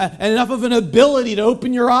had enough of an ability to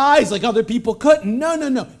open your eyes like other people couldn't.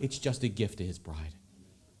 No. It's just a gift to his bride.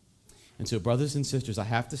 And so, brothers and sisters, I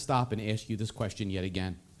have to stop and ask you this question yet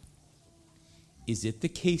again. Is it the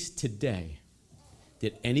case today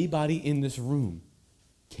that anybody in this room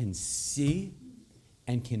can see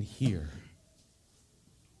and can hear?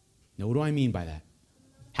 Now, what do I mean by that?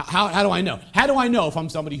 How do I know? How do I know if I'm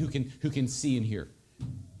somebody who can see and hear?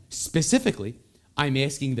 Specifically, I'm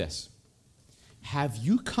asking this: have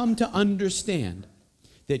you come to understand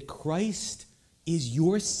that Christ is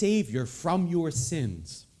your Savior from your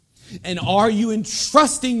sins? And are you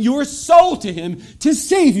entrusting your soul to him to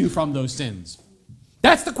save you from those sins?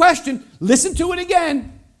 That's the question. Listen to it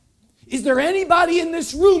again. Is there anybody in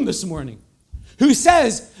this room this morning who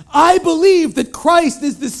says, I believe that Christ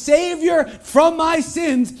is the Savior from my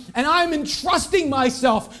sins, and I'm entrusting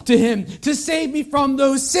myself to him to save me from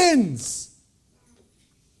those sins?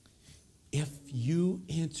 If you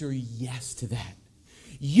answer yes to that,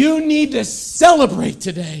 you need to celebrate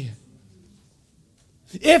today.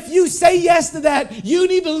 If you say yes to that, you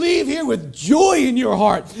need to leave here with joy in your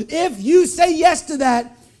heart. If you say yes to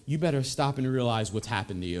that, you better stop and realize what's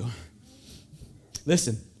happened to you.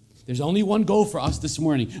 Listen, there's only one goal for us this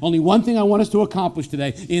morning. Only one thing I want us to accomplish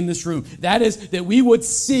today in this room. That is that we would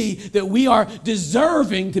see that we are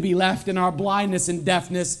deserving to be left in our blindness and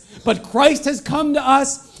deafness, but Christ has come to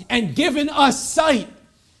us and given us sight.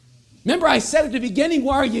 Remember, I said at the beginning,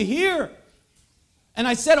 why are you here? And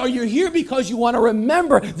I said, are you here because you want to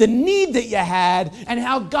remember the need that you had and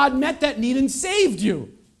how God met that need and saved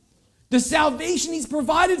you? The salvation he's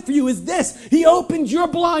provided for you is this. He opened your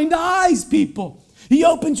blind eyes, people. He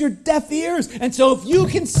opens your deaf ears. And so if you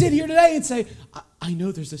can sit here today and say, I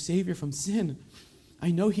know there's a Savior from sin.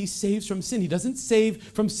 I know he saves from sin. He doesn't save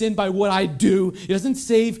from sin by what I do. He doesn't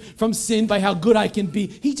save from sin by how good I can be.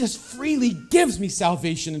 He just freely gives me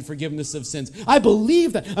salvation and forgiveness of sins. I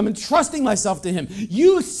believe that. I'm entrusting myself to him.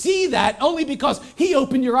 You see that only because he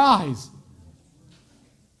opened your eyes.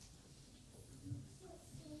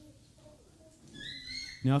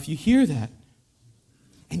 Now, if you hear that,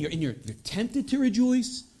 and you're tempted to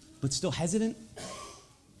rejoice, but still hesitant,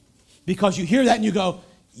 because you hear that and you go,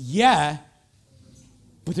 yeah,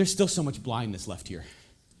 but there's still so much blindness left here.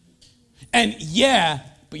 And yeah,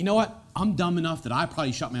 but you know what? I'm dumb enough that I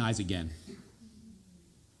probably shut my eyes again.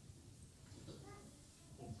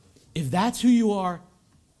 If that's who you are,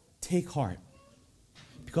 take heart.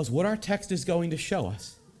 Because what our text is going to show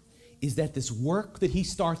us is that this work that he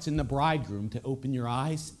starts in the bridegroom to open your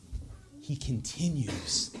eyes, he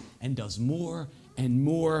continues and does more and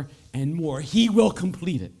more and more. He will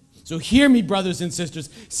complete it. So hear me, brothers and sisters.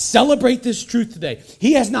 Celebrate this truth today.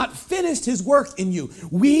 He has not finished his work in you.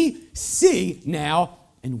 We see now,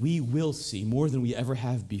 and we will see more than we ever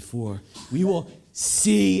have before. We will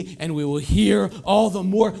see and we will hear all the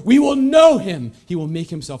more. We will know him. He will make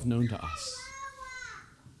himself known to us.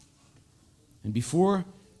 And before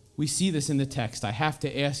we see this in the text, I have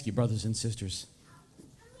to ask you, brothers and sisters,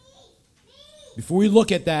 before we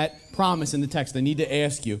look at that promise in the text, I need to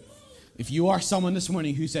ask you, if you are someone this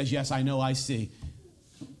morning who says, yes, I know I see,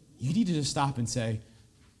 you need to just stop and say,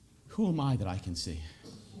 who am I that I can see?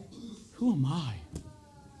 Who am I?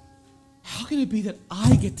 How can it be that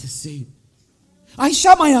I get to see? I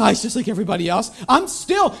shut my eyes just like everybody else. I'm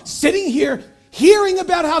still sitting here hearing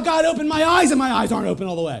about how God opened my eyes and my eyes aren't open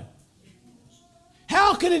all the way.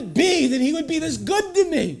 How can it be that he would be this good to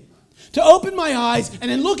me? To open my eyes and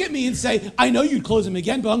then look at me and say, I know you'd close them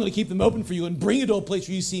again, but I'm going to keep them open for you and bring you to a place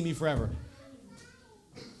where you see me forever.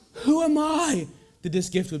 Who am I that this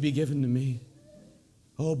gift would be given to me?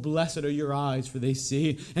 Oh, blessed are your eyes, for they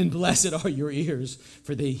see, and blessed are your ears,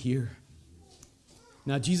 for they hear.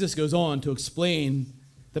 Now, Jesus goes on to explain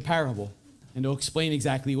the parable and to explain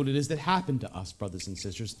exactly what it is that happened to us, brothers and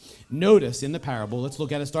sisters. Notice in the parable, let's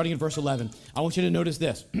look at it starting in verse 11. I want you to notice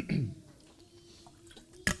this.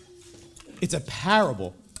 It's a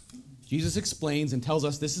parable. Jesus explains and tells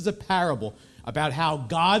us this is a parable about how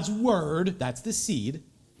God's word, that's the seed,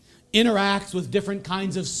 interacts with different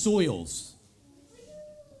kinds of soils.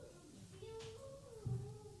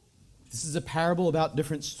 This is a parable about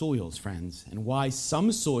different soils, friends, and why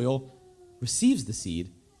some soil receives the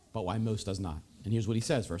seed, but why most does not. And here's what he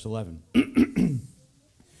says, verse 11.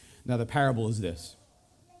 Now the parable is this.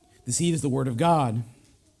 The seed is the word of God.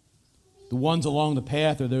 The ones along the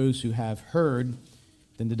path are those who have heard.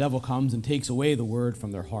 Then the devil comes and takes away the word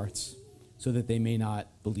from their hearts so that they may not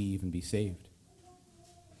believe and be saved.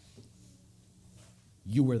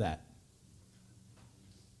 You were that.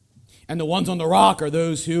 And the ones on the rock are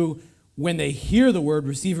those who, when they hear the word,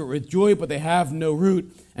 receive it with joy, but they have no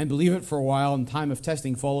root and believe it for a while, and in time of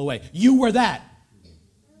testing fall away. You were that.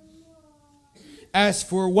 As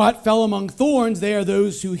for what fell among thorns, they are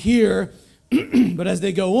those who hear, but as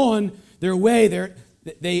they go on their way,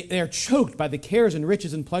 they are choked by the cares and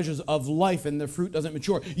riches and pleasures of life, and the fruit doesn't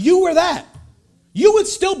mature. You were that. You would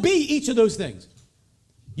still be each of those things.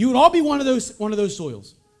 You would all be one of those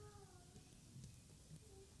soils.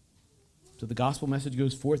 So the gospel message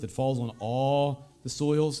goes forth. It falls on all the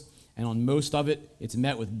soils, and on most of it, it's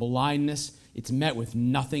met with blindness. It's met with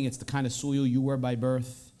nothing. It's the kind of soil you were by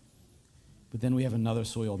birth. But then we have another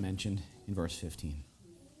soil mentioned in verse 15.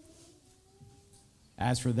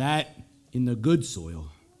 As for that, in the good soil,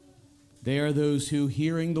 they are those who,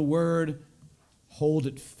 hearing the word, hold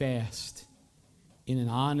it fast in an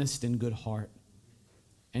honest and good heart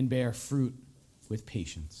and bear fruit with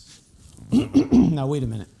patience. Now, wait a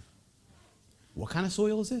minute. What kind of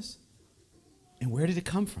soil is this? And where did it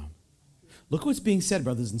come from? Look what's being said,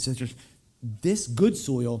 brothers and sisters. This good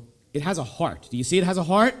soil, it has a heart. Do you see it has a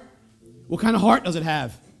heart? What kind of heart does it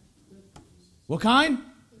have? What kind?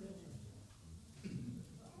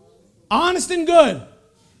 Honest and good.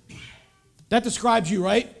 That describes you,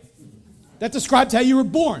 right? That describes how you were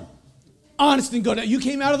born. Honest and good. You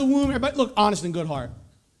came out of the womb, everybody, look, honest and good heart.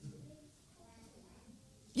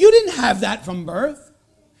 You didn't have that from birth.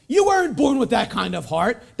 You weren't born with that kind of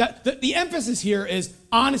heart. The emphasis here is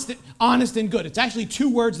honest and good. It's actually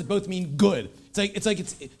two words that both mean good.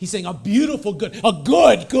 He's saying a beautiful good, a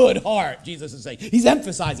good heart, Jesus is saying. He's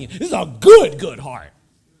emphasizing it. This is a good heart.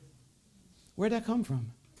 Where'd that come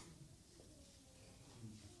from?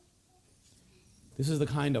 This is the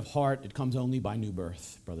kind of heart that comes only by new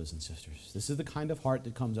birth, brothers and sisters. This is the kind of heart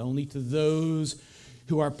that comes only to those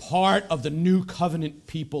who are part of the new covenant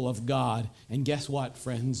people of God. And guess what,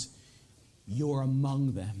 friends? You're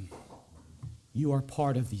among them. You are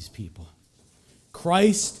part of these people.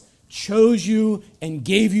 Christ chose you and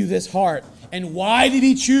gave you this heart. And why did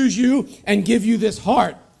he choose you and give you this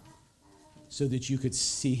heart? So that you could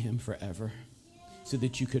see him forever. So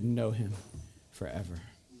that you could know him forever.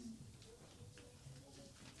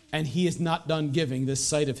 And he is not done giving this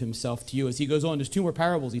sight of himself to you. As he goes on, there's two more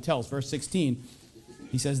parables he tells. Verse 16,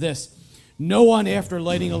 he says this: no one, after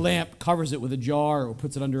lighting a lamp, covers it with a jar or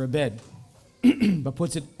puts it under a bed, but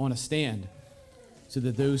puts it on a stand, so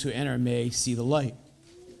that those who enter may see the light.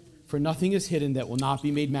 For nothing is hidden that will not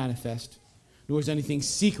be made manifest, nor is anything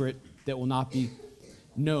secret that will not be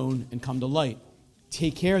known and come to light.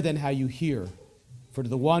 Take care then how you hear, for to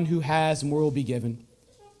the one who has, more will be given,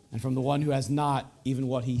 and from the one who has not, even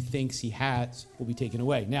what he thinks he has will be taken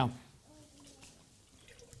away. Now,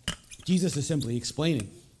 Jesus is simply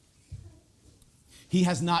explaining. He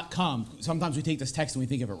has not come. Sometimes we take this text and we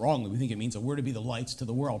think of it wrongly. We think it means that we're to be the lights to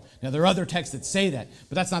the world. Now, there are other texts that say that,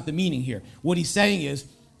 but that's not the meaning here. What he's saying is,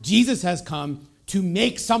 Jesus has come to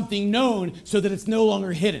make something known so that it's no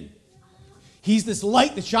longer hidden. He's this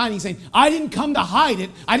light that's shining. He's saying, I didn't come to hide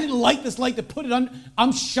it. I didn't light this light to put it on.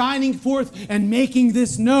 I'm shining forth and making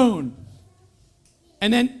this known.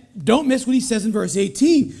 And then don't miss what he says in verse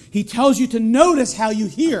 18. He tells you to notice how you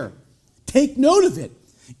hear. Take note of it.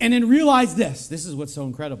 And then realize this. This is what's so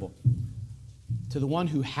incredible. To the one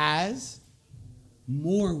who has,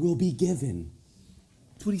 more will be given.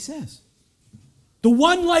 That's what he says. The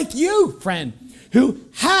one like you, friend,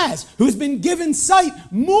 who's been given sight,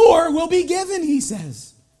 more will be given, he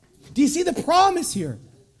says. Do you see the promise here?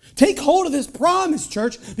 Take hold of this promise,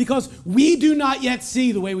 church, because we do not yet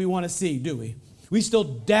see the way we want to see, do we? We still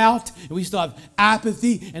doubt, and we still have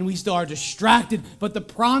apathy, and we still are distracted, but the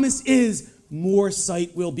promise is more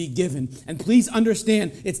sight will be given. And please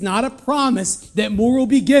understand, it's not a promise that more will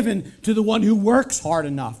be given to the one who works hard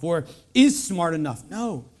enough or is smart enough.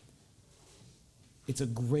 No. It's a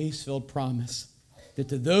grace-filled promise that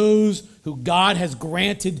to those who God has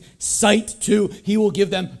granted sight to, he will give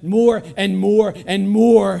them more and more and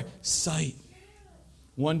more sight.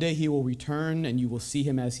 One day he will return and you will see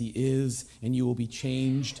him as he is, and you will be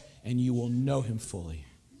changed and you will know him fully.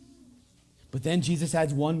 But then Jesus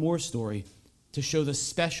adds one more story to show the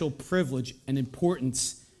special privilege and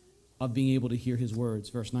importance of being able to hear his words.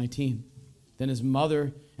 Verse 19. Then his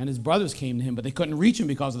mother and his brothers came to him, but they couldn't reach him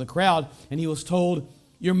because of the crowd. And he was told,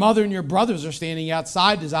 your mother and your brothers are standing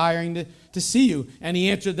outside desiring to see you. And he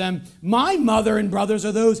answered them, my mother and brothers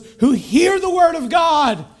are those who hear the word of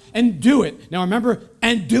God and do it. Now remember,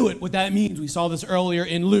 and do it, what that means. We saw this earlier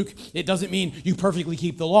in Luke. It doesn't mean you perfectly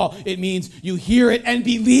keep the law. It means you hear it and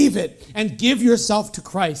believe it and give yourself to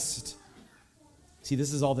Christ. See,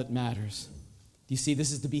 this is all that matters. You see,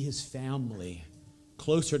 this is to be his family,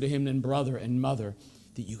 closer to him than brother and mother,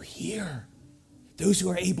 that you hear. Those who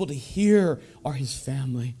are able to hear are his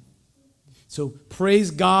family. So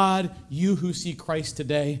praise God, you who see Christ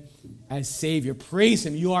today as Savior. Praise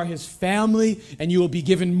him. You are his family, and you will be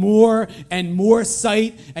given more and more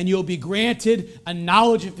sight, and you will be granted a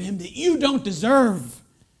knowledge of him that you don't deserve.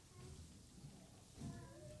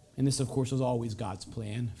 And this, of course, was always God's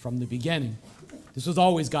plan from the beginning. This was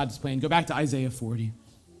always God's plan. Go back to Isaiah 40.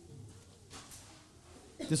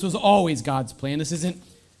 This was always God's plan. This isn't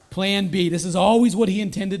plan B. This is always what he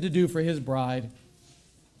intended to do for his bride.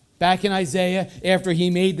 Back in Isaiah, after he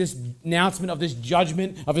made this announcement of this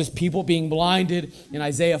judgment of his people being blinded, in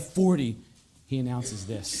Isaiah 40, he announces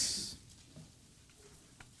this.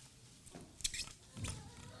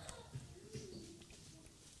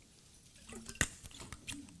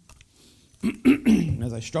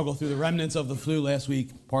 As I struggle through the remnants of the flu last week,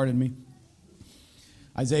 pardon me,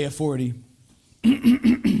 Isaiah 40,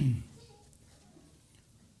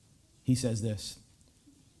 he says this.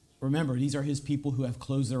 Remember, these are his people who have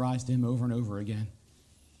closed their eyes to him over and over again.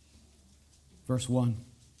 Verse 1,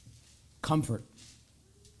 comfort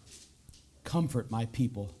my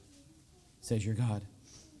people, says your God.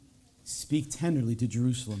 Speak tenderly to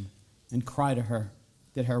Jerusalem and cry to her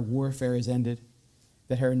that her warfare is ended,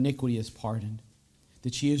 that her iniquity is pardoned,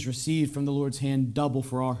 that she has received from the Lord's hand double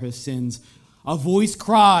for all her sins. A voice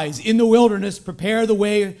cries, in the wilderness, prepare the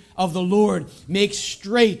way of the Lord, make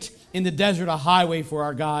straight in the desert a highway for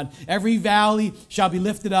our God. Every valley shall be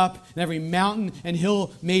lifted up, and every mountain and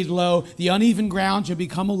hill made low. The uneven ground shall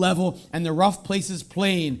become a level, and the rough places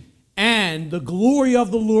plain. And the glory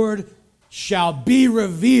of the Lord shall be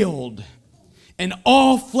revealed, and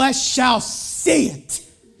all flesh shall see say it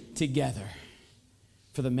together.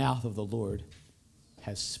 For the mouth of the Lord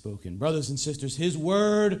has spoken. Brothers and sisters, his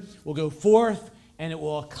word will go forth and it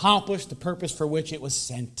will accomplish the purpose for which it was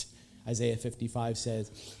sent. Isaiah 55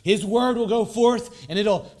 says, his word will go forth and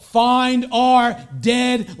it'll find our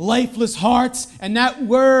dead, lifeless hearts. And that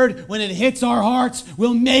word, when it hits our hearts,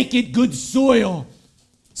 will make it good soil.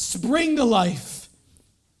 Spring to life.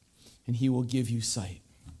 And he will give you sight.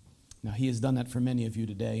 Now, he has done that for many of you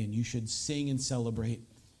today, and you should sing and celebrate.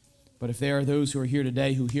 But if there are those who are here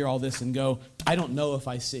today who hear all this and go, I don't know if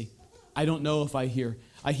I see. I don't know if I hear.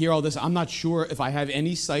 I hear all this. I'm not sure if I have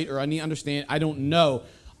any sight or any understanding. I don't know.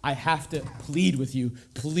 I have to plead with you.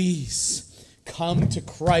 Please come to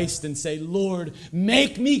Christ and say, Lord,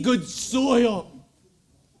 make me good soil.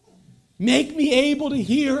 Make me able to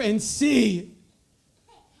hear and see.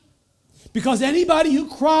 Because anybody who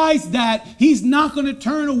cries that, he's not going to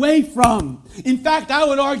turn away from. In fact, I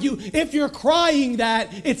would argue, if you're crying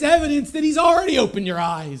that, it's evidence that he's already opened your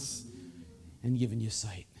eyes and given you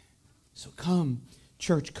sight. So come,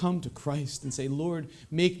 church, come to Christ and say, Lord,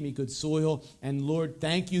 make me good soil. And Lord,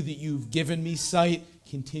 thank you that you've given me sight.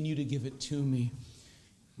 Continue to give it to me.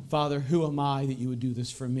 Father, who am I that you would do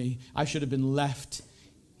this for me? I should have been left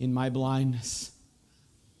in my blindness.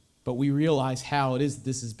 But we realize how it is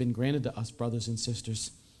this has been granted to us, brothers and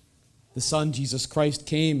sisters. The Son, Jesus Christ,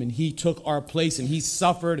 came and he took our place and he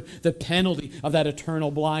suffered the penalty of that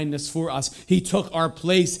eternal blindness for us. He took our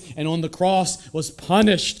place and on the cross was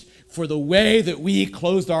punished for the way that we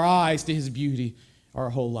closed our eyes to his beauty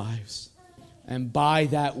our whole lives. And by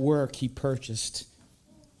that work, he purchased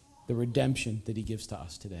the redemption that he gives to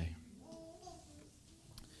us today.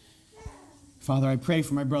 Father, I pray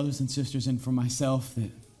for my brothers and sisters and for myself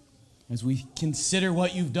that as we consider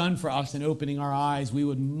what you've done for us in opening our eyes, we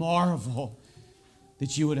would marvel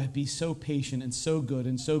that you would be so patient and so good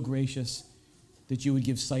and so gracious that you would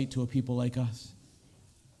give sight to a people like us.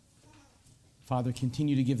 Father,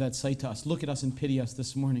 continue to give that sight to us. Look at us and pity us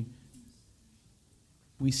this morning.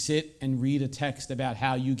 We sit and read a text about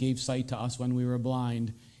how you gave sight to us when we were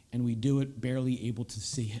blind, and we do it barely able to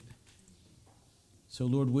see it. So,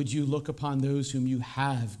 Lord, would you look upon those whom you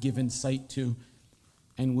have given sight to,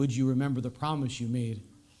 and would you remember the promise you made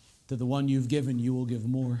that the one you've given, you will give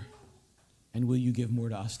more. And will you give more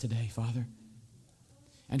to us today, Father?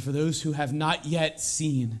 And for those who have not yet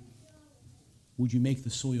seen, would you make the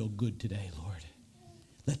soil good today, Lord?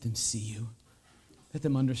 Let them see you. Let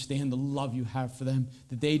them understand the love you have for them,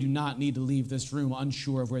 that they do not need to leave this room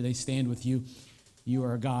unsure of where they stand with you. You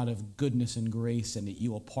are a God of goodness and grace, and that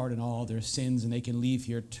you will pardon all their sins, and they can leave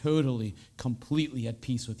here totally, completely at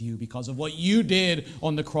peace with you because of what you did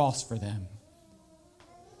on the cross for them.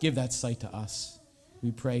 Give that sight to us.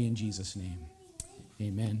 We pray in Jesus' name.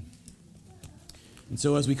 Amen. And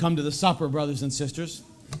so as we come to the supper, brothers and sisters,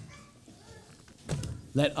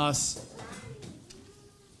 let us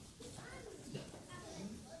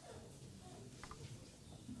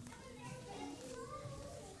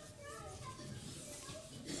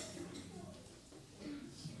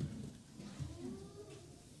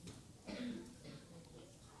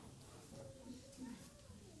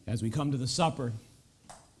as we come to the supper,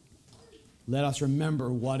 let us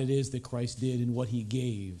remember what it is that Christ did and what he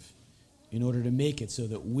gave in order to make it so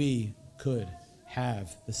that we could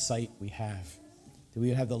have the sight we have, that we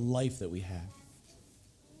would have the life that we have.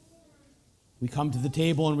 We come to the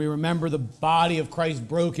table and we remember the body of Christ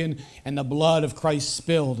broken and the blood of Christ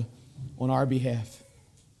spilled on our behalf.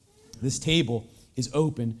 This table is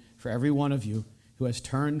open for every one of you who has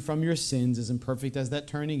turned from your sins, as imperfect as that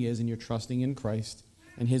turning is, and you're trusting in Christ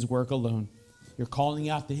and his work alone. You're calling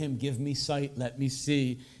out to him, give me sight, let me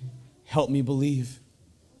see, help me believe.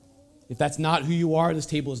 If that's not who you are, this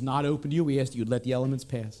table is not open to you. We ask you to let the elements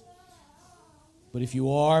pass. But if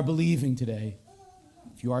you are believing today,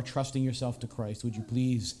 if you are trusting yourself to Christ, would you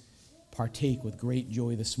please partake with great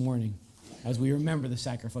joy this morning as we remember the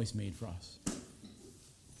sacrifice made for us.